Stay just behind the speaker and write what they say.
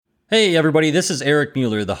Hey everybody, this is Eric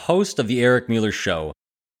Mueller, the host of The Eric Mueller Show.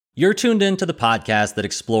 You're tuned in to the podcast that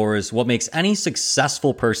explores what makes any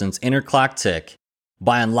successful person's inner clock tick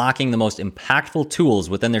by unlocking the most impactful tools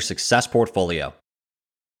within their success portfolio.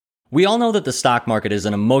 We all know that the stock market is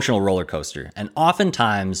an emotional roller coaster, and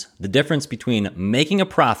oftentimes the difference between making a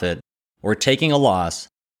profit or taking a loss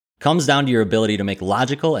comes down to your ability to make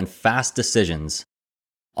logical and fast decisions,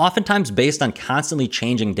 oftentimes based on constantly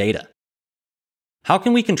changing data. How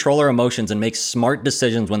can we control our emotions and make smart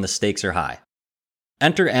decisions when the stakes are high?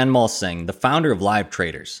 Enter Anmol Singh, the founder of Live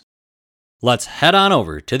Traders. Let's head on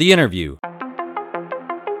over to the interview.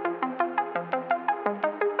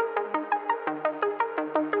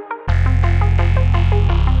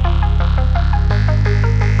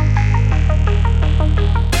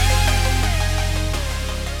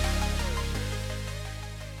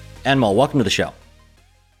 Anmol, welcome to the show.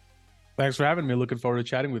 Thanks for having me. Looking forward to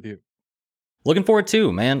chatting with you. Looking forward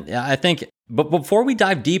to, man. Yeah, I think, but before we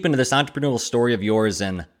dive deep into this entrepreneurial story of yours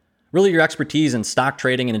and really your expertise in stock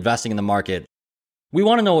trading and investing in the market, we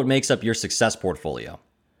want to know what makes up your success portfolio.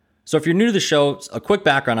 So if you're new to the show, a quick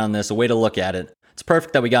background on this, a way to look at it. It's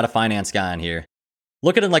perfect that we got a finance guy on here.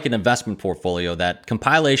 Look at it like an investment portfolio, that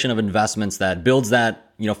compilation of investments that builds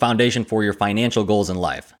that, foundation for your financial goals in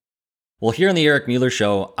life. Well, here on the Eric Mueller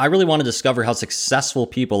Show, I really want to discover how successful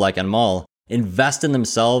people like Anmol invest in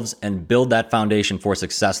themselves and build that foundation for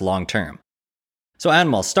success long term. So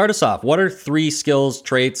Anmol, start us off. What are 3 skills,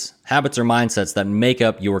 traits, habits, or mindsets that make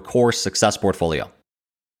up your core success portfolio?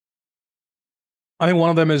 I think one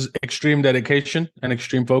of them is extreme dedication and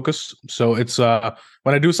extreme focus. So it's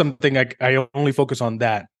when I do something, I only focus on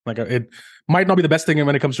that. Like it might not be the best thing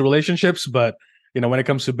when it comes to relationships, but when it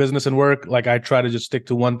comes to business and work, like I try to just stick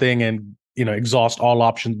to one thing and exhaust all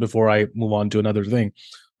options before I move on to another thing.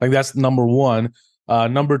 Like that's number one.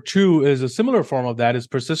 Number 2 is a similar form of that is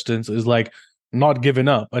persistence, is like not giving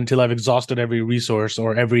up until I've exhausted every resource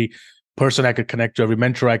or every person I could connect to, every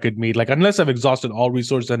mentor I could meet. Like unless I've exhausted all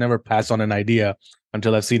resources, I never pass on an idea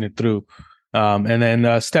until I've seen it through. And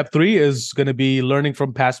then step 3 is going to be learning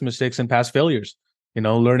from past mistakes and past failures.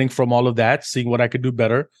 Learning from all of that, seeing what I could do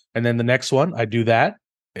better. And then the next one, I do that.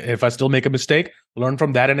 If I still make a mistake, learn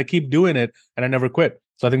from that and I keep doing it and I never quit.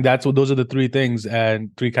 So I think those are the 3 things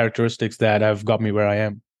and 3 characteristics that have got me where I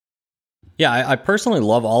am. Yeah, I personally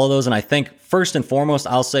love all of those. And I think first and foremost,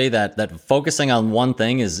 I'll say that focusing on one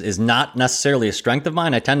thing is not necessarily a strength of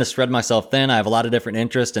mine. I tend to spread myself thin. I have a lot of different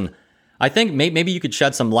interests. And I think maybe you could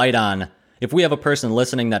shed some light on, if we have a person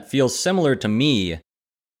listening that feels similar to me,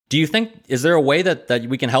 do you think, is there a way that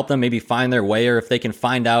we can help them maybe find their way, or if they can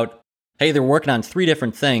find out, hey, they're working on 3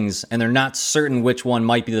 different things and they're not certain which one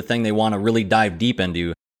might be the thing they want to really dive deep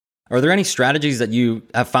into? Are there any strategies that you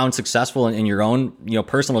have found successful in your own,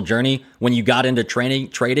 personal journey when you got into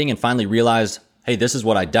trading and finally realized, hey, this is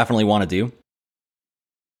what I definitely want to do?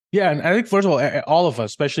 Yeah, and I think first of all of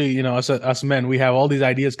us, especially us men, we have all these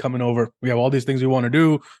ideas coming over. We have all these things we want to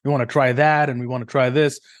do. We want to try that, and we want to try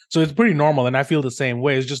this. So it's pretty normal, and I feel the same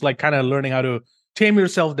way. It's just like kind of learning how to tame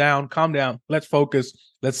yourself down, calm down, let's focus,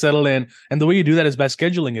 let's settle in. And the way you do that is by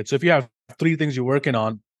scheduling it. So if you have 3 things you're working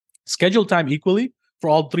on, schedule time equally for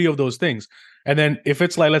all 3 of those things. And then if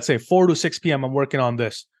it's like, let's say 4 to 6 p.m., I'm working on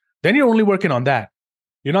this, then you're only working on that.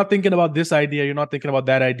 You're not thinking about this idea. You're not thinking about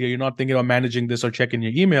that idea. You're not thinking about managing this or checking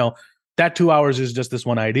your email. That 2 hours is just this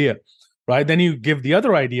one idea, right? Then you give the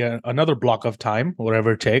other idea another block of time,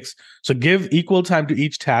 whatever it takes. So give equal time to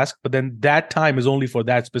each task, but then that time is only for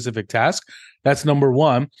that specific task. That's number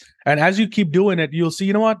 1. And as you keep doing it, you'll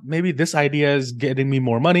see, maybe this idea is getting me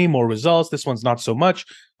more money, more results. This one's not so much.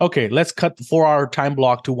 Okay, let's cut the 4-hour time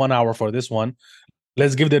block to 1 hour for this one.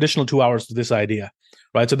 Let's give the additional 2 hours to this idea,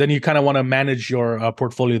 right? So then you kind of want to manage your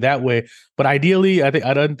portfolio that way. But ideally,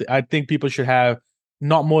 I think people should have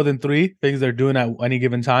not more than 3 things they're doing at any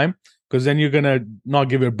given time, because then you're gonna not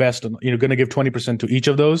give your best. You're gonna give 20% to each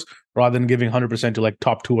of those rather than giving 100% to like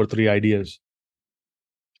top 2 or 3 ideas.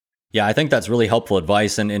 Yeah, I think that's really helpful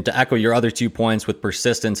advice. And to echo your other 2 points with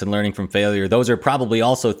persistence and learning from failure, those are probably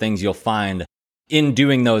also things you'll find in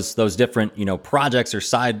doing those different, projects or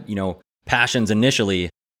side, passions initially.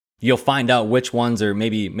 You'll find out which ones are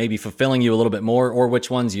maybe fulfilling you a little bit more, or which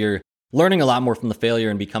ones you're learning a lot more from the failure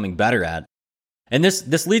and becoming better at. And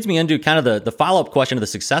this leads me into kind of the follow-up question of the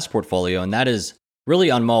success portfolio, and that is really,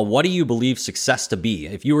 Anmol, what do you believe success to be?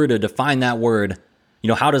 If you were to define that word,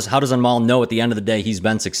 how does Anmol know at the end of the day he's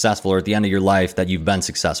been successful, or at the end of your life that you've been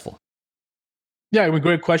successful? Yeah,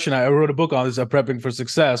 great question. I wrote a book on this, Prepping for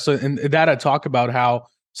Success. So in that I talk about how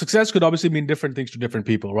success could obviously mean different things to different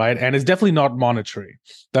people, right? And it's definitely not monetary.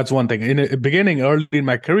 That's one thing. In the beginning, early in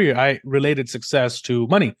my career, I related success to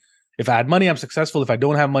money. If I had money, I'm successful. If I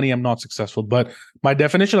don't have money, I'm not successful. But my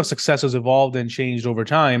definition of success has evolved and changed over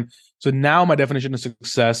time. So now my definition of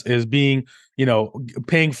success is being,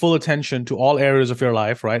 paying full attention to all areas of your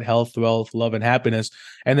life, right? Health, wealth, love, and happiness.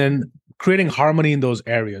 And then creating harmony in those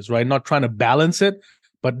areas, right? Not trying to balance it,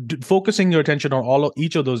 but focusing your attention on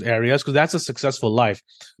each of those areas, because that's a successful life.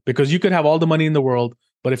 Because you could have all the money in the world,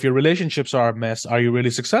 but if your relationships are a mess, are you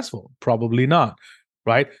really successful? Probably not.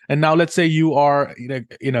 Right. And now let's say you are,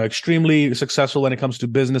 extremely successful when it comes to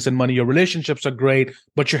business and money. Your relationships are great,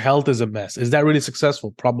 but your health is a mess. Is that really successful?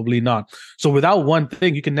 Probably not. So without one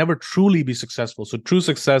thing, you can never truly be successful. So true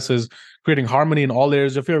success is creating harmony in all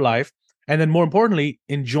areas of your life. And then more importantly,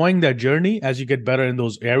 enjoying that journey as you get better in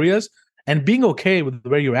those areas and being okay with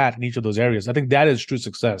where you're at in each of those areas. I think that is true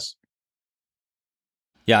success.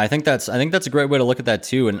 Yeah, I think that's a great way to look at that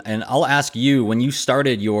too. And I'll ask you, when you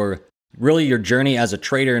started your journey as a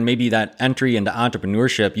trader and maybe that entry into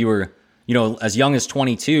entrepreneurship, you were, as young as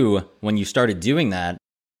 22 when you started doing that.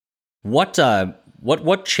 What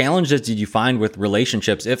challenges did you find with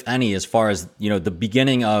relationships, if any, as far as, the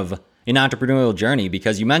beginning of an entrepreneurial journey?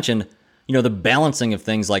 Because you mentioned, the balancing of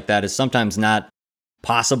things like that is sometimes not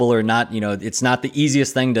possible, or not, it's not the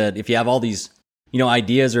easiest thing to, if you have all these,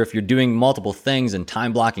 ideas, or if you're doing multiple things and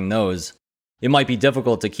time blocking those, it might be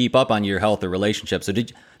difficult to keep up on your health or relationship. So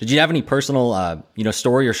did you have any personal,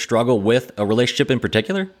 story or struggle with a relationship in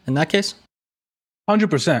particular in that case?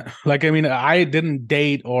 100%. Like, I mean, I didn't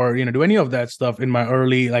date or, do any of that stuff in my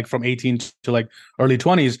early, like from 18 to like early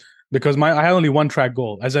 20s, because I had only one track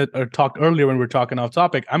goal. As I talked earlier when we were talking off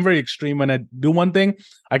topic, I'm very extreme. When I do one thing,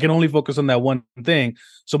 I can only focus on that one thing.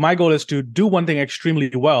 So my goal is to do one thing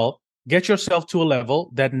extremely well, get yourself to a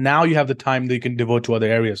level that now you have the time that you can devote to other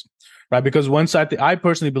areas, right? Because once I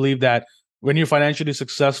personally believe that when you're financially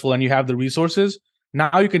successful and you have the resources,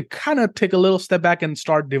 now you can kind of take a little step back and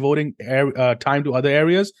start devoting time to other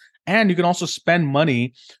areas. And you can also spend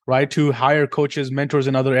money, right, to hire coaches, mentors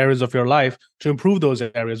in other areas of your life to improve those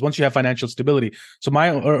areas once you have financial stability. So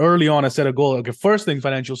early on, I set a goal. Okay, first thing,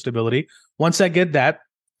 financial stability. Once I get that,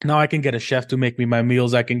 now I can get a chef to make me my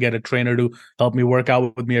meals. I can get a trainer to help me work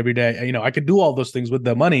out with me every day. I could do all those things with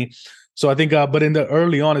the money. So I think, but in the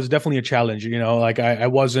early on, it's definitely a challenge. Like I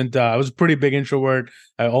wasn't, I was a pretty big introvert.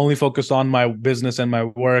 I only focused on my business and my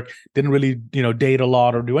work. Didn't really, date a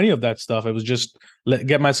lot or do any of that stuff. It was just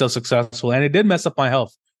get myself successful, and it did mess up my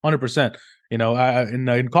health, 100%.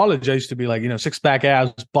 In college, I used to be like, 6-pack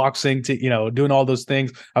abs, boxing, doing all those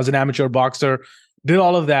things. I was an amateur boxer, did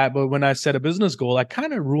all of that. But when I set a business goal, I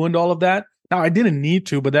kind of ruined all of that. Now I didn't need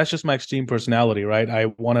to, but that's just my extreme personality, right? I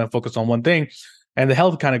want to focus on one thing. And the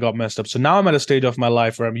health kind of got messed up. So now I'm at a stage of my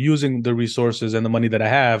life where I'm using the resources and the money that I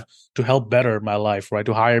have to help better my life, right?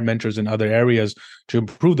 To hire mentors in other areas to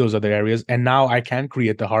improve those other areas. And now I can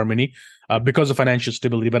create the harmony because of financial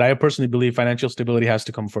stability. But I personally believe financial stability has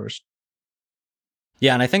to come first.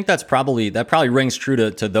 Yeah, and I think that probably rings true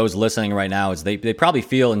to those listening right now. Is they probably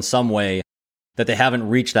feel in some way that they haven't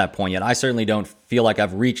reached that point yet. I certainly don't feel like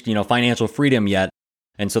I've reached, financial freedom yet.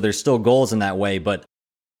 And so there's still goals in that way. But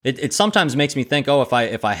it sometimes makes me think, oh, if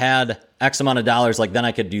I had X amount of dollars, like then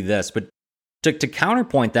I could do this. But to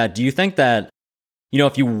counterpoint that, do you think that,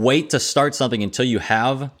 if you wait to start something until you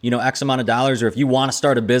have, X amount of dollars, or if you want to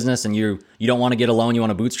start a business and you don't want to get a loan, you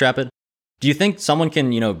want to bootstrap it, do you think someone can,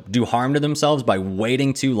 do harm to themselves by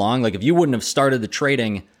waiting too long? Like if you wouldn't have started the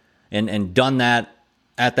trading and done that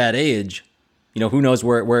at that age, who knows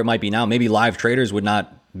where it might be now? Maybe live traders would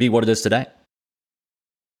not be what it is today.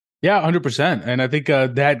 Yeah, 100%. And I think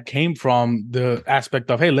that came from the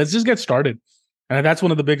aspect of, hey, let's just get started. And that's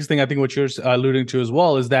one of the biggest thing I think what you're alluding to as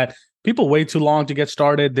well is that people wait too long to get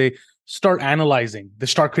started. They start analyzing. They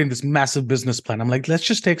start creating this massive business plan. I'm like, let's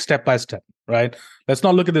just take step by step, right? Let's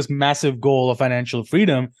not look at this massive goal of financial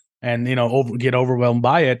freedom and, get overwhelmed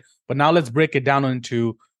by it. But now let's break it down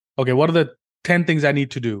into, okay, what are the 10 things I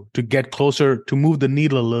need to do to get closer, to move the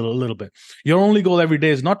needle a little bit. Your only goal every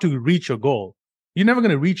day is not to reach your goal. You're never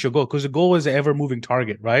going to reach your goal because the goal is an ever moving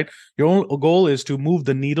target, right? Your own goal is to move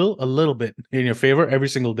the needle a little bit in your favor every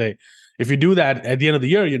single day. If you do that at the end of the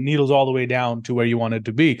year, your needle's all the way down to where you want it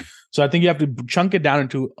to be. So I think you have to chunk it down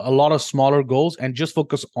into a lot of smaller goals and just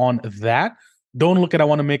focus on that. Don't look at, I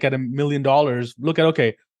want to make at $1 million. Look at,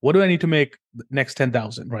 okay, what do I need to make next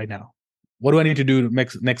 10,000 right now? What do I need to do to make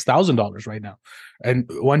next $1,000 right now? And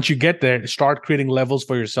once you get there, start creating levels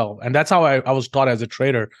for yourself. And that's how I was taught as a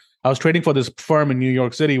trader. I was trading for this firm in New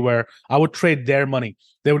York City where I would trade their money.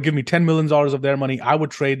 They would give me $10 million of their money. I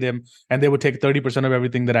would trade them and they would take 30% of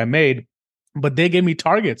everything that I made. But they gave me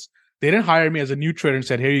targets. They didn't hire me as a new trader and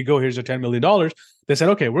said, here you go, here's your $10 million. They said,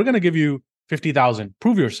 okay, we're going to give you 50,000.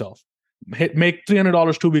 Prove yourself. make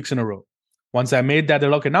 $300 2 weeks in a row. Once I made that, they're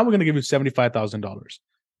like, okay, now we're going to give you $75,000.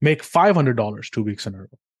 Make $500 2 weeks in a row.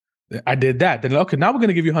 I did that. Then okay, now we're going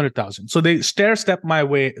to give you 100,000. So they stair step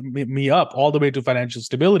me up all the way to financial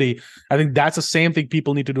stability. I think that's the same thing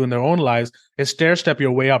people need to do in their own lives: is stair step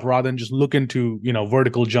your way up rather than just looking to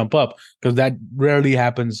vertical jump up, because that rarely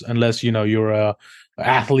happens unless you're a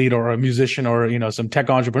athlete or a musician or some tech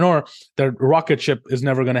entrepreneur. The rocket ship is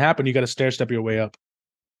never going to happen. You got to stair step your way up.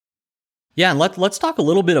 Yeah, and let's talk a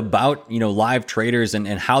little bit about live traders and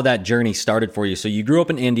how that journey started for you. So you grew up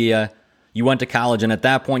in India. You went to college, and at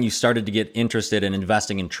that point, you started to get interested in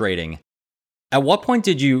investing in trading. At what point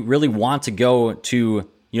did you really want to go to,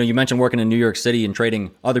 you mentioned working in New York City and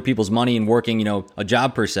trading other people's money and working, a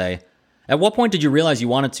job per se. At what point did you realize you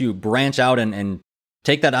wanted to branch out and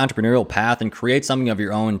take that entrepreneurial path and create something of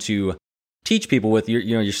your own to teach people with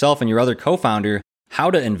yourself and your other co-founder how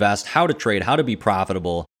to invest, how to trade, how to be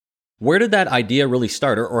profitable? Where did that idea really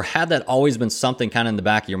start? Or had that always been something kind of in the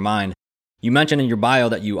back of your mind? You mentioned in your bio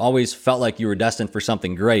that you always felt like you were destined for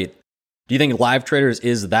something great. Do you think live traders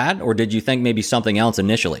is that, or did you think maybe something else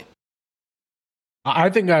initially? I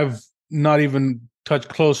think I've not even touched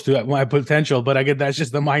close to my potential, but I get that's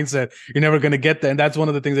just the mindset. You're never going to get there. And that's one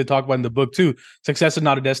of the things they talk about in the book too. Success is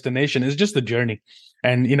not a destination. It's just a journey.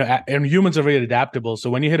 And, and humans are very adaptable. So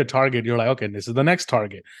when you hit a target, you're like, okay, this is the next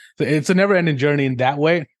target. So it's a never ending journey in that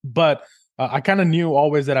way. But I kind of knew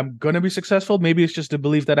always that I'm going to be successful. Maybe it's just a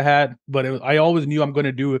belief that I had, but I always knew I'm going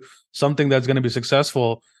to do something that's going to be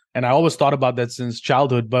successful. And I always thought about that since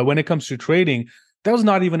childhood. But when it comes to trading, that was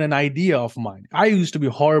not even an idea of mine. I used to be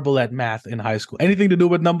horrible at math in high school. Anything to do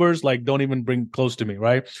with numbers, like, don't even bring close to me,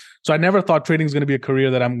 right? So I never thought trading is going to be a career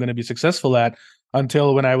that I'm going to be successful at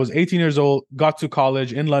until when I was 18 years old, got to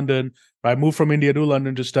college in London. I moved from India to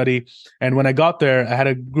London to study. And when I got there, I had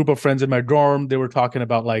a group of friends in my dorm. They were talking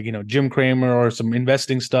about Jim Cramer or some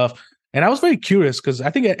investing stuff. And I was very curious because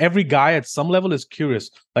I think every guy at some level is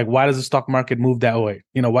curious. Like, why does the stock market move that way?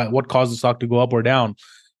 What caused the stock to go up or down?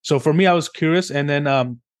 So for me, I was curious. And then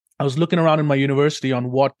I was looking around in my university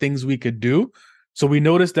on what things we could do. So we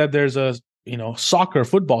noticed that there's a soccer,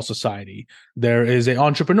 football society. There is an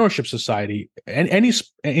entrepreneurship society. And any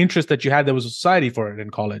interest that you had, there was a society for it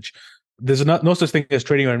in college. There's no such thing as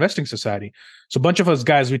trading or investing society. So a bunch of us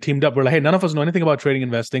guys, we teamed up. We're like, hey, none of us know anything about trading,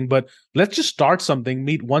 investing, but let's just start something,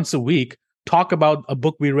 meet once a week, talk about a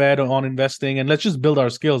book we read on investing, and let's just build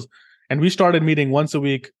our skills. And we started meeting once a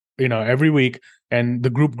week, every week. And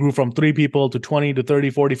the group grew from 3 people to 20 to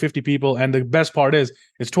 30, 40, 50 people. And the best part is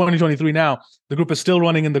it's 2023 now. The group is still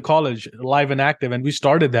running in the college, live and active. And we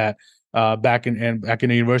started that back in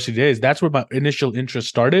the university days. That's where my initial interest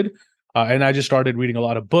started. And I just started reading a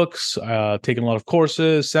lot of books, taking a lot of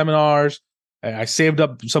courses, seminars. I saved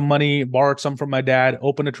up some money, borrowed some from my dad,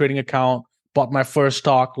 opened a trading account, bought my first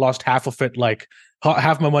stock, lost half of it, like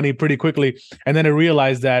half my money pretty quickly. And then I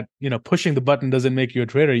realized that, pushing the button doesn't make you a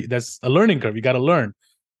trader. That's a learning curve. You got to learn.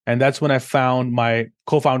 And that's when I found my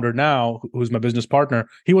co-founder now, who's my business partner.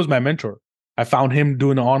 He was my mentor. I found him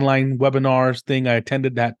doing an online webinars thing. I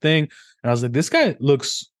attended that thing. And I was like, this guy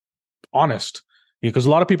looks honest. Because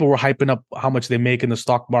a lot of people were hyping up how much they make in the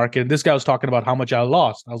stock market. And this guy was talking about how much I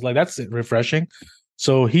lost. I was like, that's refreshing.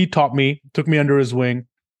 So he taught me, took me under his wing,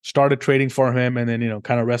 started trading for him. And then,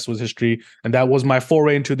 kind of rest was history. And that was my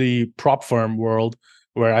foray into the prop firm world,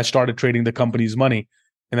 where I started trading the company's money.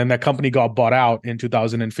 And then that company got bought out in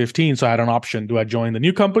 2015. So I had an option. Do I join the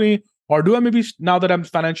new company? Or do I maybe, now that I'm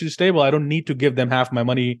financially stable, I don't need to give them half my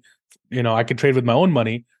money. I can trade with my own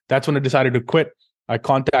money. That's when I decided to quit. I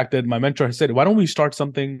contacted my mentor. I said, why don't we start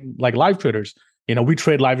something like live traders? We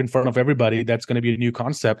trade live in front of everybody. That's going to be a new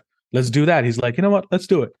concept. Let's do that. He's like, you know what? Let's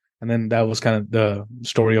do it. And then that was kind of the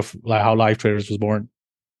story of how live traders was born.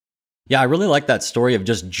 Yeah, I really like that story of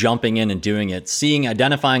just jumping in and doing it,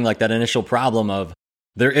 identifying like that initial problem of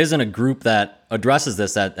there isn't a group that addresses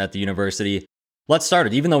this at the university. Let's start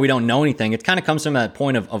it. Even though we don't know anything, it kind of comes from that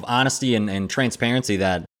point of honesty and transparency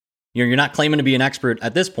that you're not claiming to be an expert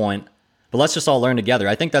at this point, but let's just all learn together.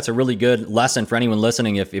 I think that's a really good lesson for anyone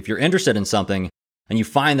listening. If you're interested in something and you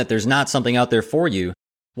find that there's not something out there for you,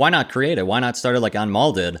 why not create it? Why not start it like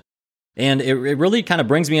Anmol did? And it really kind of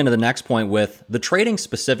brings me into the next point with the trading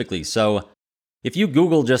specifically. So if you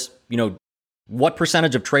Google just, what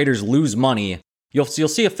percentage of traders lose money, you'll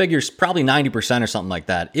see a figure, probably 90% or something like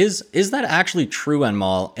that. Is that actually true,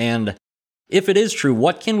 Anmol? And if it is true,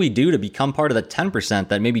 what can we do to become part of the 10%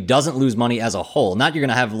 that maybe doesn't lose money as a whole? Not you're going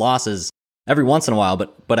to have losses every once in a while,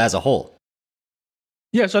 but as a whole.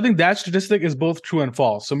 Yeah, so I think that statistic is both true and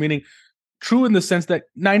false. So meaning true in the sense that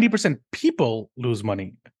 90% people lose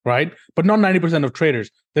money, right? But not 90% of traders.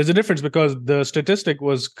 There's a difference because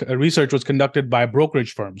the research was conducted by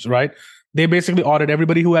brokerage firms, right? They basically audit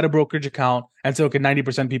everybody who had a brokerage account and say, okay,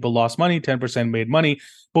 90% people lost money, 10% made money.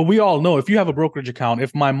 But we all know if you have a brokerage account,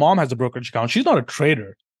 if my mom has a brokerage account, she's not a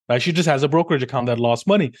trader, right? She just has a brokerage account that lost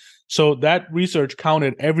money. So that research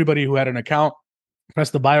counted everybody who had an account,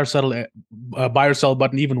 press the buy or sell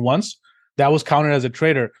button even once. That was counted as a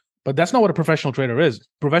trader. But that's not what a professional trader is.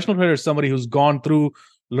 Professional trader is somebody who's gone through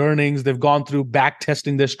learnings. They've gone through back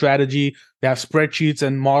testing their strategy. They have spreadsheets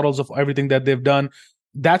and models of everything that they've done.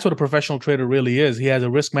 That's what a professional trader really is. He has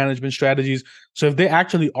a risk management strategies. So if they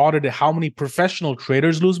actually audited how many professional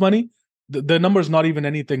traders lose money, the number is not even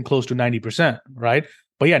anything close to 90%, right?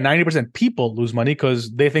 But yeah, 90% people lose money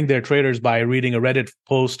because they think they're traders by reading a Reddit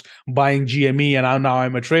post, buying GME, and now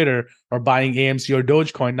I'm a trader, or buying AMC or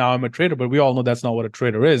Dogecoin, now I'm a trader. But we all know that's not what a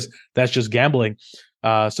trader is. That's just gambling.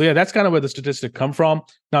 So yeah, that's kind of where the statistic come from.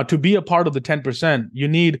 Now, to be a part of the 10%, you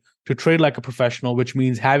need to trade like a professional, which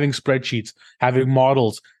means having spreadsheets, having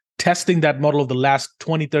models, testing that model of the last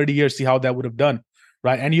 20, 30 years, see how that would have done,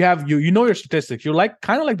 right? And you have you know your statistics. You're like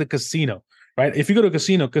kind of like the casino, right? If you go to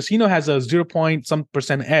a casino has a 0 point some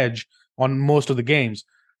percent edge on most of the games.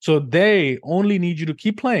 So they only need you to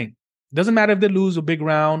keep playing. Doesn't matter if they lose a big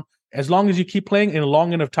round. As long as you keep playing in a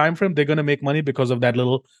long enough time frame, they're going to make money because of that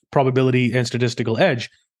little probability and statistical edge.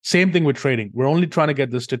 Same thing with trading. We're only trying to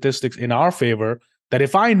get the statistics in our favor that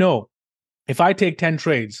if I take 10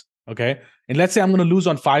 trades, okay, and let's say I'm going to lose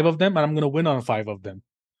on 5 of them and I'm going to win on 5 of them,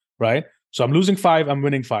 right? So I'm losing 5, I'm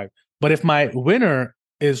winning 5. But if my winner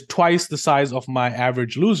is twice the size of my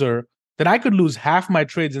average loser, then I could lose half my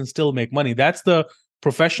trades and still make money. That's the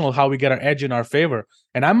professional, how we get our edge in our favor.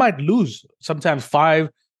 And I might lose sometimes 5,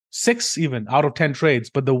 6 even out of 10 trades,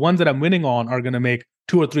 but the ones that I'm winning on are going to make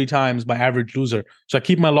 2 or 3 times my average loser. So I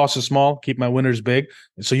keep my losses small, keep my winners big.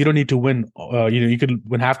 So you don't need to win. You could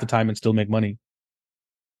win half the time and still make money.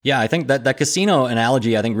 Yeah, I think that casino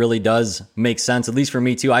analogy, I think, really does make sense, at least for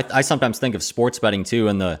me too. I sometimes think of sports betting too,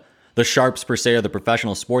 and the sharps per se, or the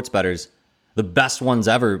professional sports bettors, the best ones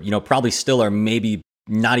ever, probably still are maybe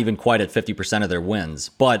not even quite at 50% of their wins,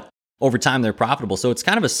 but over time they're profitable. So it's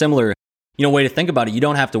kind of a similar way to think about it. You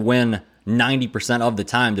don't have to win 90% of the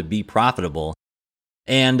time to be profitable.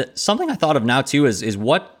 And something I thought of now too is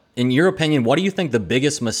what, in your opinion, what do you think the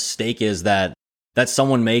biggest mistake is that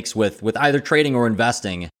someone makes with either trading or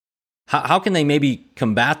investing? How can they maybe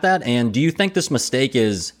combat that? And do you think this mistake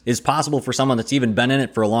is possible for someone that's even been in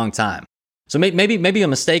it for a long time? So maybe a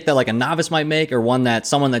mistake that like a novice might make, or one that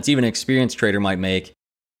someone that's even an experienced trader might make.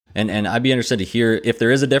 And I'd be interested to hear if there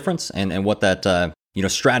is a difference and what that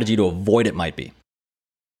strategy to avoid it might be.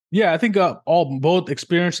 Yeah, I think both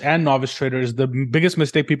experienced and novice traders, the biggest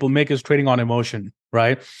mistake people make is trading on emotion,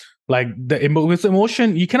 right? Like with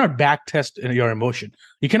emotion, you cannot back test your emotion.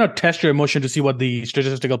 You cannot test your emotion to see what the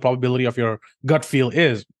statistical probability of your gut feel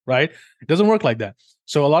is, right? It doesn't work like that.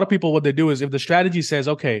 So a lot of people, what they do is if the strategy says,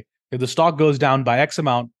 okay, if the stock goes down by X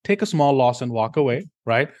amount, take a small loss and walk away,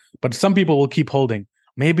 right? But some people will keep holding.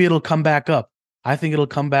 Maybe it'll come back up. I think it'll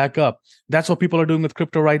come back up. That's what people are doing with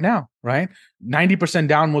crypto right now, right? 90%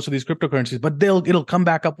 down most of these cryptocurrencies, but it'll come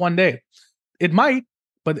back up one day. It might,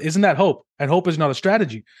 but isn't that hope? And hope is not a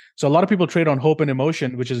strategy. So a lot of people trade on hope and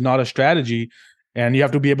emotion, which is not a strategy. And you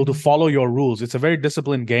have to be able to follow your rules. It's a very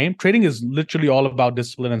disciplined game. Trading is literally all about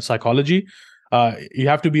discipline and psychology. You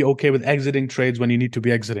have to be okay with exiting trades when you need to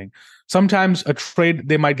be exiting. Sometimes a trade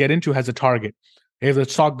they might get into has a target. If the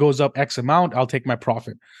stock goes up X amount, I'll take my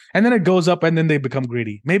profit. And then it goes up and then they become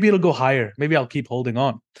greedy. Maybe it'll go higher. Maybe I'll keep holding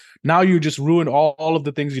on. Now you just ruined all of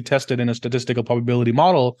the things you tested in a statistical probability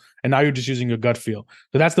model. And now you're just using your gut feel.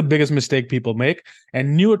 So that's the biggest mistake people make.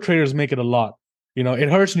 And newer traders make it a lot. It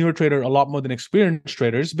hurts newer traders a lot more than experienced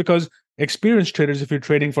traders, because experienced traders, if you're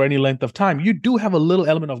trading for any length of time, you do have a little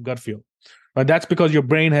element of gut feel. Right? That's because your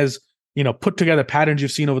brain has put together patterns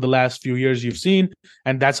you've seen over the last few years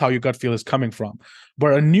and that's how your gut feel is coming from.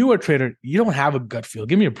 But a newer trader, you don't have a gut feel.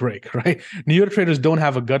 Give me a break, right? Newer traders don't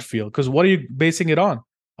have a gut feel because what are you basing it on?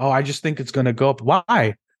 Oh, I just think it's going to go up.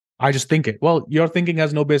 Why? I just think it. Well, your thinking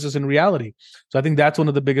has no basis in reality. So I think that's one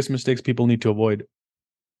of the biggest mistakes people need to avoid.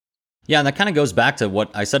 Yeah, and that kind of goes back to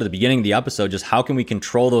what I said at the beginning of the episode, just how can we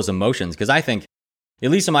control those emotions? Because I think,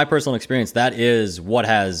 at least in my personal experience, that is what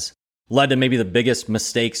has led to maybe the biggest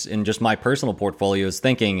mistakes in just my personal portfolio, is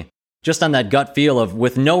thinking just on that gut feel of,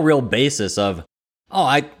 with no real basis of, oh,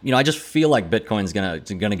 I just feel like Bitcoin's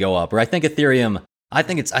gonna go up, or I think Ethereum, I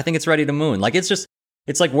think it's ready to moon. Like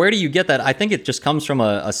it's like, where do you get that? I think it just comes from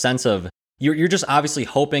a sense of you're just obviously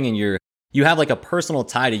hoping, and you're you have like a personal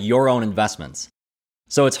tie to your own investments.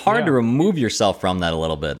 So it's hard to remove yourself from that a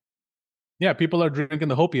little bit. Yeah, people are drinking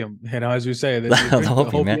the hopium, as we say. They The drink the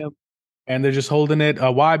hopium, hopium and they're just holding it.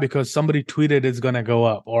 Why? Because somebody tweeted it's going to go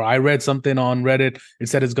up. Or I read something on Reddit, it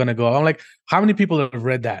said it's going to go up. I'm like, how many people have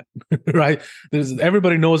read that? Right?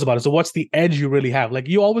 Everybody knows about it. So what's the edge you really have? Like,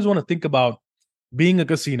 you always want to think about being a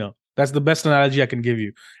casino. That's the best analogy I can give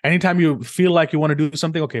you. Anytime you feel like you want to do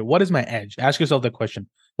something, okay, what is my edge? Ask yourself that question.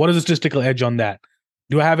 What is the statistical edge on that?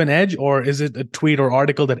 Do I have an edge, or is it a tweet or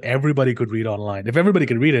article that everybody could read online? If everybody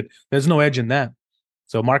could read it, there's no edge in that.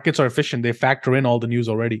 So markets are efficient. They factor in all the news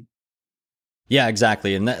already. Yeah,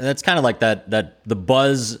 exactly. And that's kind of like that the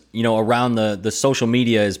buzz, around the social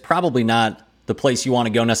media is probably not the place you want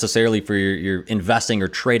to go necessarily for your investing or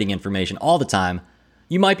trading information all the time.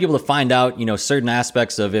 You might be able to find out, certain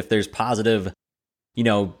aspects of if there's positive,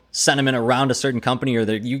 sentiment around a certain company, or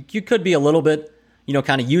that you could be a little bit,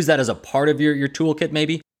 kind of use that as a part of your toolkit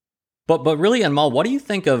maybe. But really, Anmol, what do you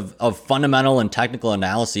think of fundamental and technical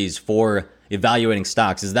analyses for evaluating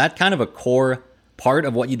stocks? Is that kind of a core part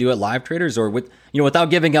of what you do at Live Traders, or without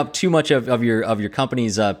giving up too much of your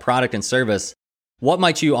company's product and service, what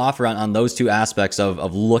might you offer on those two aspects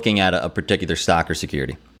of looking at a particular stock or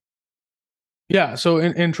security? Yeah. So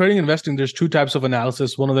in trading investing, there's two types of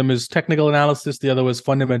analysis. One of them is technical analysis. The other is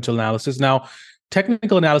fundamental analysis. Now,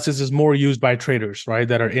 technical analysis is more used by traders, right,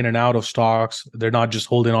 that are in and out of stocks. They're not just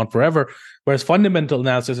holding on forever. Whereas fundamental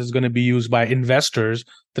analysis is going to be used by investors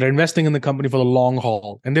that are investing in the company for the long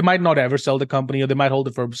haul. And they might not ever sell the company, or they might hold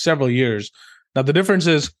it for several years. Now, the difference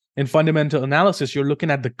is in fundamental analysis, you're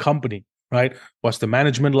looking at the company, right? What's the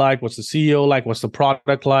management like? What's the CEO like? What's the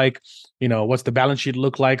product like? What's the balance sheet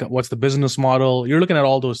look like? What's the business model? You're looking at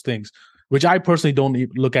all those things, which I personally don't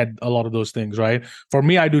look at a lot of those things, right? For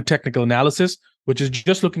me, I do technical analysis, which is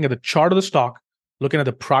just looking at the chart of the stock, looking at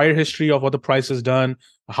the prior history of what the price has done,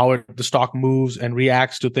 how the stock moves and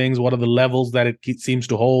reacts to things, what are the levels that it seems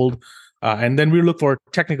to hold. And then we look for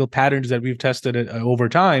technical patterns that we've tested over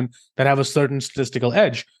time that have a certain statistical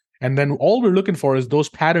edge. And then all we're looking for is those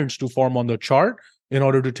patterns to form on the chart in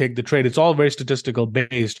order to take the trade. It's all very statistical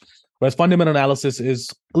based. Whereas fundamental analysis is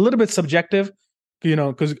a little bit subjective,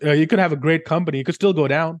 because you could have a great company, it could still go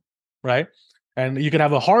down, right? And you could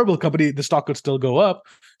have a horrible company, the stock could still go up.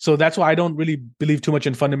 So that's why I don't really believe too much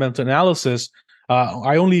in fundamental analysis.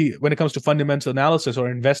 When it comes to fundamental analysis or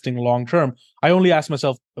investing long term, I only ask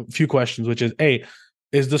myself a few questions, which is, A,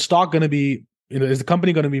 is the stock going to be, is the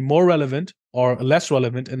company going to be more relevant or less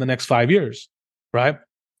relevant in the next 5 years, right?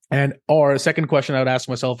 Or a second question I would ask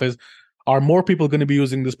myself is, are more people going to be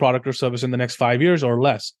using this product or service in the next 5 years or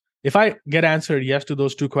less? If I get answered yes to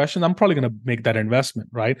those two questions, I'm probably going to make that investment,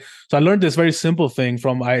 right? So I learned this very simple thing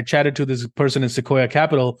I chatted to this person in Sequoia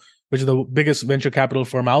Capital, which is the biggest venture capital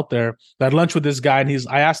firm out there. I had lunch with this guy, and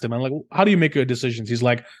I asked him, I'm like, how do you make your decisions? He's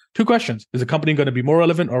like, two questions. Is the company going to be more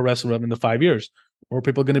relevant or less relevant in the 5 years? More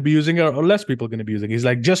people going to be using it or less people going to be using it? He's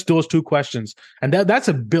like, just those two questions. And that's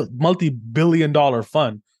a multi-billion-dollar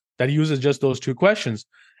fund that uses just those two questions.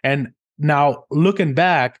 And now looking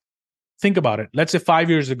back, think about it. Let's say 5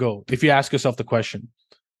 years ago, if you ask yourself the question,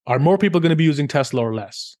 are more people going to be using Tesla or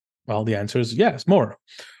less? Well, the answer is yes, more.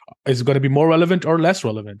 Is it going to be more relevant or less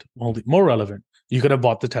relevant? Well, more relevant. You could have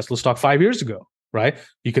bought the Tesla stock 5 years ago, right?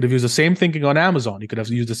 You could have used the same thinking on Amazon. You could have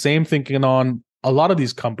used the same thinking on a lot of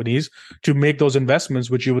these companies to make those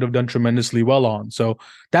investments, which you would have done tremendously well on. So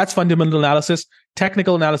that's fundamental analysis.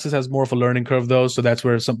 Technical analysis has more of a learning curve, though. So that's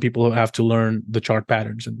where some people have to learn the chart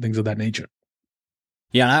patterns and things of that nature.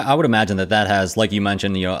 Yeah, and I would imagine that has, like you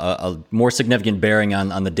mentioned, a more significant bearing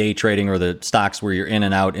on the day trading or the stocks where you're in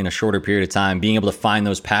and out in a shorter period of time, being able to find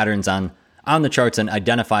those patterns on the charts and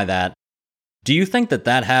identify that. Do you think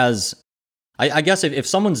that has, I guess if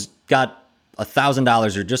someone's got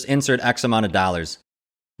 $1,000 or just insert X amount of dollars,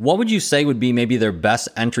 what would you say would be maybe their best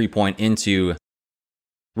entry point into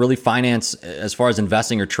really finance as far as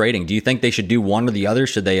investing or trading? Do you think they should do one or the other?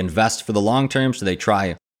 Should they invest for the long term? Should they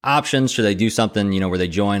try options? Should they do something, where they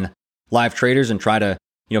join Live Traders and try to,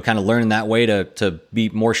 kind of learn in that way to be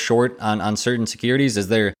more short on certain securities? Is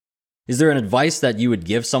there an advice that you would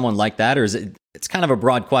give someone like that? Or it's kind of a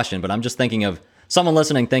broad question, but I'm just thinking of someone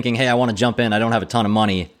listening thinking, hey, I want to jump in. I don't have a ton of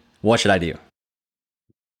money. What should I do?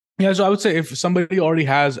 Yeah, so I would say if somebody already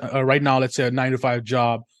has right now, let's say a 9-to-5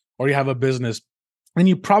 job, or you have a business, then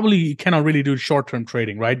you probably cannot really do short-term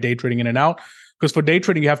trading, right? Day trading in and out. Because for day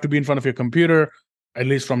trading, you have to be in front of your computer at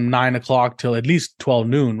least from 9 o'clock till at least 12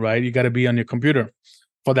 noon, right? You got to be on your computer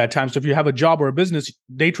for that time. So if you have a job or a business,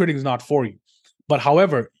 day trading is not for you. But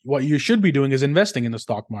however, what you should be doing is investing in the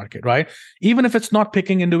stock market, right? Even if it's not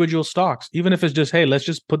picking individual stocks, even if it's just, hey, let's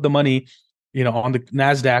just put the money, on the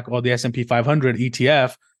Nasdaq or the S&P 500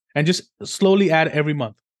 ETF and just slowly add every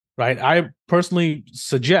month, right? I personally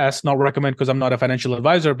suggest, not recommend because I'm not a financial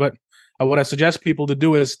advisor, but what I suggest people to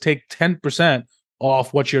do is take 10%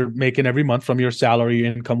 off what you're making every month from your salary,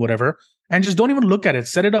 income, whatever, and just don't even look at it.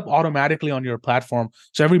 Set it up automatically on your platform.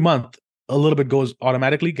 So every month, a little bit goes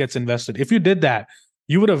automatically, gets invested. If you did that,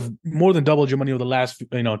 you would have more than doubled your money over the last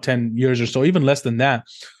 10 years or so, even less than that.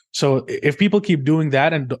 So if people keep doing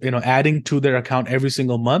that and adding to their account every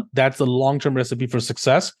single month, that's the long-term recipe for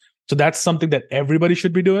success. So that's something that everybody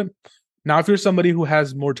should be doing. Now, if you're somebody who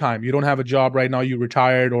has more time, you don't have a job right now, you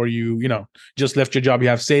retired, or you just left your job, you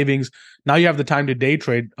have savings. Now you have the time to day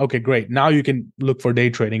trade. Okay, great. Now you can look for day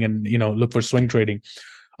trading and look for swing trading.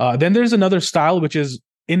 Then there's another style which is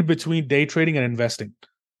in between day trading and investing.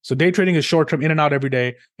 So day trading is short term, in and out every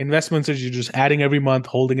day. Investments is you're just adding every month,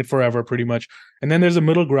 holding it forever, pretty much. And then there's a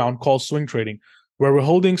middle ground called swing trading, where we're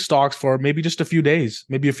holding stocks for maybe just a few days,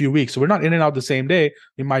 maybe a few weeks. So we're not in and out the same day.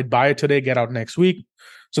 We might buy it today, get out next week.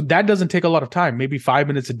 So that doesn't take a lot of time, maybe 5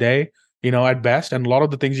 minutes a day, at best. And a lot of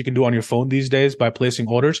the things you can do on your phone these days by placing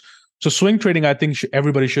orders. So swing trading, I think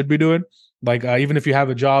everybody should be doing. Like even if you have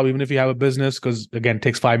a job, even if you have a business, because again, it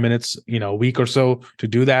takes 5 minutes, a week or so to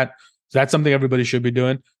do that. So that's something everybody should be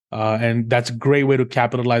doing. And that's a great way to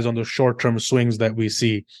capitalize on those short-term swings that we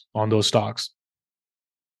see on those stocks.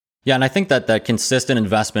 Yeah, and I think that consistent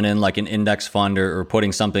investment in like an index fund or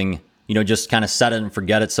putting something, just kind of set it and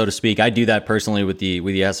forget it, so to speak. I do that personally with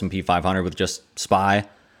the S&P 500 with just SPY,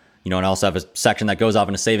 and I also have a section that goes off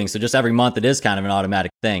into savings. So just every month it is kind of an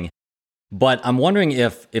automatic thing. But I'm wondering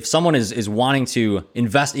if someone is wanting to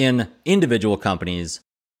invest in individual companies,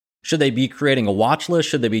 should they be creating a watch list?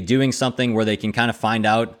 Should they be doing something where they can kind of find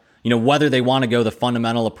out, whether they want to go the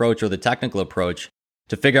fundamental approach or the technical approach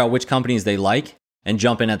to figure out which companies they like and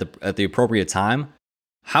jump in at the appropriate time?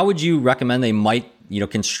 How would you recommend they might,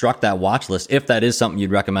 construct that watch list if that is something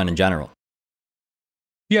you'd recommend in general?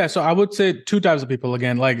 Yeah, so I would say two types of people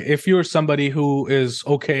again. Like if you're somebody who is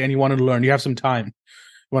okay and you want to learn, you have some time,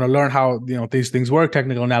 want to learn how these things work,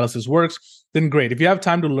 technical analysis works, then great. If you have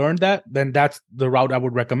time to learn that, then that's the route I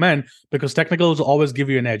would recommend, because technicals will always give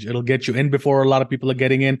you an edge. It'll get you in before a lot of people are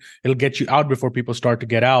getting in. It'll get you out before people start to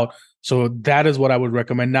get out. So that is what I would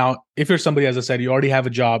recommend. Now, if you're somebody, as I said, you already have a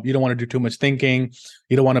job, you don't want to do too much thinking,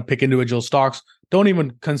 you don't want to pick individual stocks, don't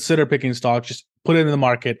even consider picking stocks. Just put it in the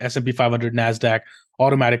market, S&P 500, Nasdaq,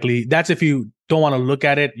 automatically. That's if you don't want to look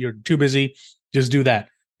at it, you're too busy, just do that.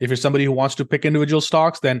 If you're somebody who wants to pick individual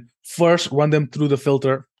stocks, then first run them through the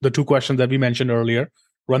filter, the two questions that we mentioned earlier,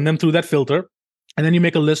 run them through that filter, and then you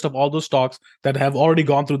make a list of all those stocks that have already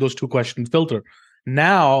gone through those two question filter.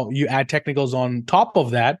 Now you add technicals on top of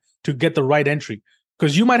that to get the right entry,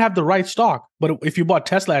 because you might have the right stock, but if you bought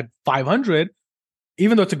Tesla at 500,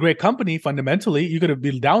 even though it's a great company, fundamentally, you could have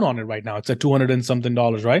been down on it right now. It's at 200 and something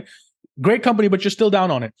dollars, right? Great company, but you're still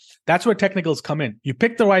down on it. That's where technicals come in. You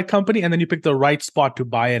pick the right company and then you pick the right spot to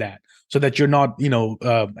buy it at, so that you're not,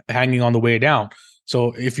 hanging on the way down.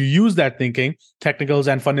 So if you use that thinking, technicals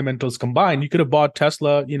and fundamentals combined, you could have bought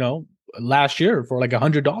Tesla, last year for like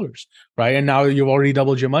 $100, right? And now you've already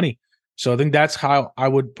doubled your money. So I think that's how I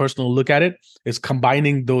would personally look at it, is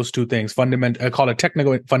combining those two things. I call it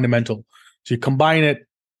technical and fundamental. So you combine it,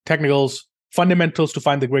 technicals, fundamentals to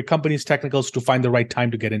find the great companies, technicals to find the right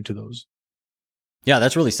time to get into those. Yeah,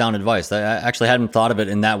 that's really sound advice. I actually hadn't thought of it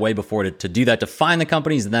in that way before, to do that, to find the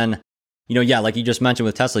companies. And then, like you just mentioned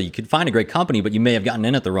with Tesla, you could find a great company, but you may have gotten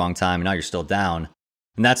in at the wrong time and now you're still down.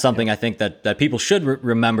 And that's something I think that people should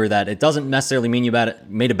remember, that it doesn't necessarily mean you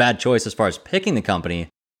made a bad choice as far as picking the company.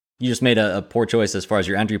 You just made a poor choice as far as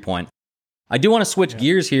your entry point. I do want to switch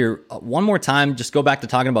gears here one more time, just go back to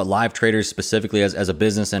talking about live traders specifically as a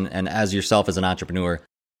business and as yourself as an entrepreneur.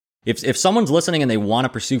 If someone's listening and they want to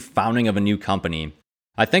pursue founding of a new company,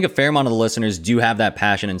 I think a fair amount of the listeners do have that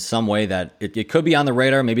passion in some way, that it could be on the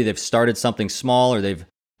radar. Maybe they've started something small, or they've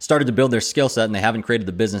started to build their skill set and they haven't created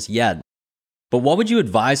the business yet. But what would you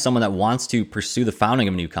advise someone that wants to pursue the founding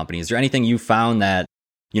of a new company? Is there anything you found that,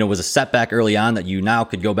 was a setback early on that you now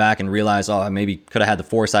could go back and realize, oh, I maybe could have had the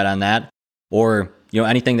foresight on that? Or,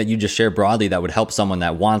 anything that you just share broadly that would help someone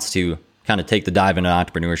that wants to kind of take the dive into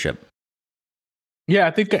entrepreneurship? Yeah,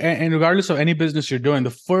 I think, and regardless of any business you're doing, the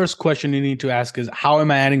first question you need to ask is, how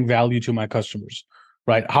am I adding value to my customers,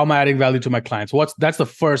 right? How am I adding value to my clients? That's the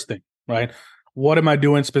first thing, right? What am I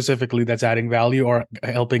doing specifically that's adding value or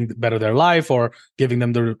helping better their life or giving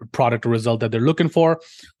them the product or result that they're looking for?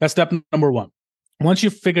 That's step number one. Once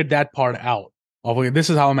you've figured that part out, okay, this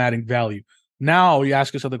is how I'm adding value, Now you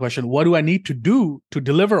ask yourself the question, what do I need to do to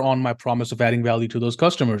deliver on my promise of adding value to those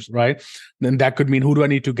customers, right? Then that could mean, who do I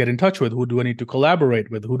need to get in touch with? Who do I need to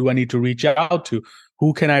collaborate with? Who do I need to reach out to?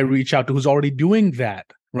 Who can I reach out to who's already doing that,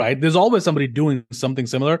 right? There's always somebody doing something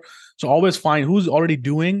similar. So always find who's already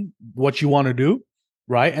doing what you want to do,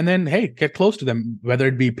 right? And then, hey, get close to them, whether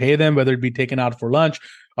it be pay them, whether it be taken out for lunch,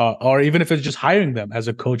 or even if it's just hiring them as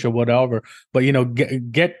a coach or whatever. But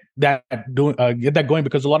get that going,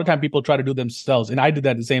 because a lot of time people try to do themselves, and I did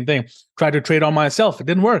that the same thing. Tried to trade on myself, it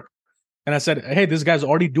didn't work, and I said, hey, this guy's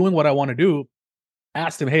already doing what I want to do.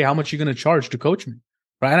 Asked him, hey, how much are you going to charge to coach me,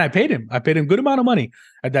 right? And I paid him good amount of money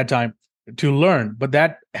at that time to learn, but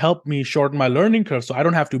that helped me shorten my learning curve, so I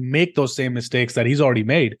don't have to make those same mistakes that he's already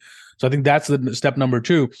made. So I think that's the step number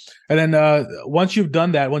 2. And then once you've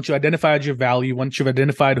done that, once you identified your value, once you've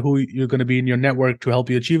identified who you're going to be in your network to help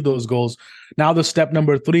you achieve those goals, now the step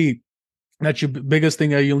number 3, that's your biggest thing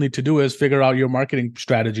that you'll need to do, is figure out your marketing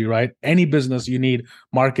strategy, right? Any business, you need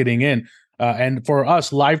marketing in. And for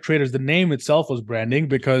us, Live Traders, the name itself was branding,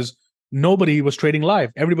 because nobody was trading live.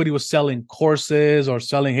 Everybody was selling courses or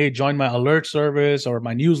selling, hey, join my alert service or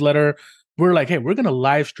my newsletter. We're like, hey, we're going to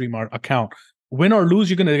live stream our account. Win or lose,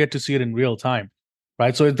 you're going to get to see it in real time,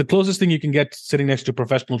 right? So it's the closest thing you can get sitting next to a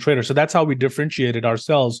professional trader. So that's how we differentiated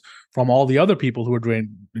ourselves from all the other people who were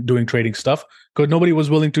doing trading stuff, because nobody was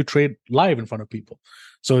willing to trade live in front of people.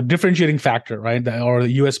 So differentiating factor, right? Or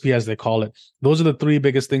the USP, as they call it. Those are the 3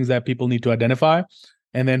 biggest things that people need to identify.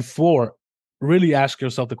 And then 4, really ask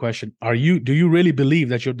yourself the question, do you really believe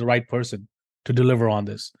that you're the right person to deliver on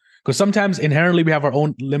this? Because sometimes inherently we have our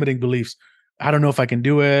own limiting beliefs. I don't know if I can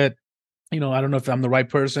do it. I don't know if I'm the right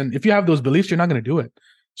person. If you have those beliefs, you're not going to do it.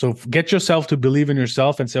 So get yourself to believe in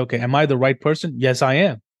yourself and say, okay, am I the right person? Yes, I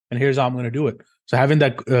am. And here's how I'm going to do it. So having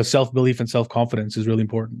that self-belief and self-confidence is really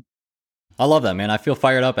important. I love that, man. I feel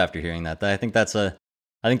fired up after hearing that. I think that's a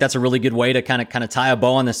really good way to kind of tie a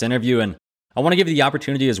bow on this interview. And I want to give you the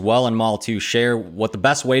opportunity as well, Anmol, to share what the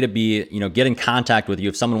best way to be, get in contact with you.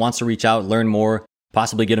 If someone wants to reach out, learn more,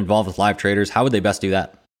 possibly get involved with Live Traders, how would they best do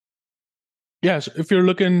that? Yes, if you're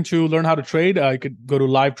looking to learn how to trade, you could go to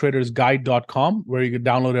livetradersguide.com, where you could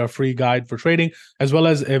download our free guide for trading, as well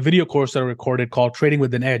as a video course that I recorded called Trading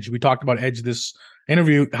with an Edge. We talked about edge this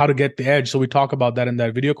interview, how to get the edge. So we talk about that in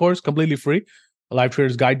that video course, completely free,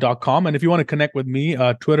 livetradersguide.com. And if you want to connect with me,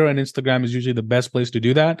 Twitter and Instagram is usually the best place to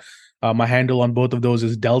do that. My handle on both of those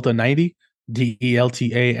is Delta90,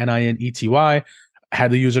 DELTANINETY. Had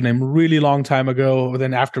the username really long time ago.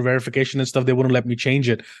 Then after verification and stuff, they wouldn't let me change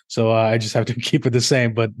it. So I just have to keep it the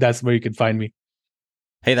same, but that's where you can find me.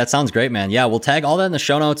 Hey, that sounds great, man. Yeah, we'll tag all that in the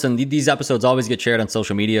show notes, and these episodes always get shared on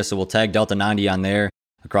social media. So we'll tag Delta90 on there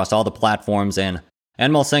across all the platforms. And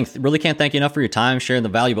Anmol Singh, really can't thank you enough for your time, sharing the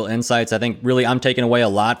valuable insights. I think really I'm taking away a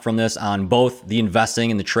lot from this on both the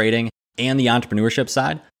investing and the trading and the entrepreneurship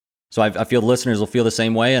side. So I feel the listeners will feel the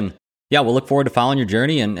same way. And yeah, we'll look forward to following your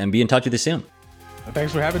journey and be in touch with you soon.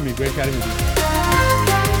 Thanks for having me. Great chatting with you.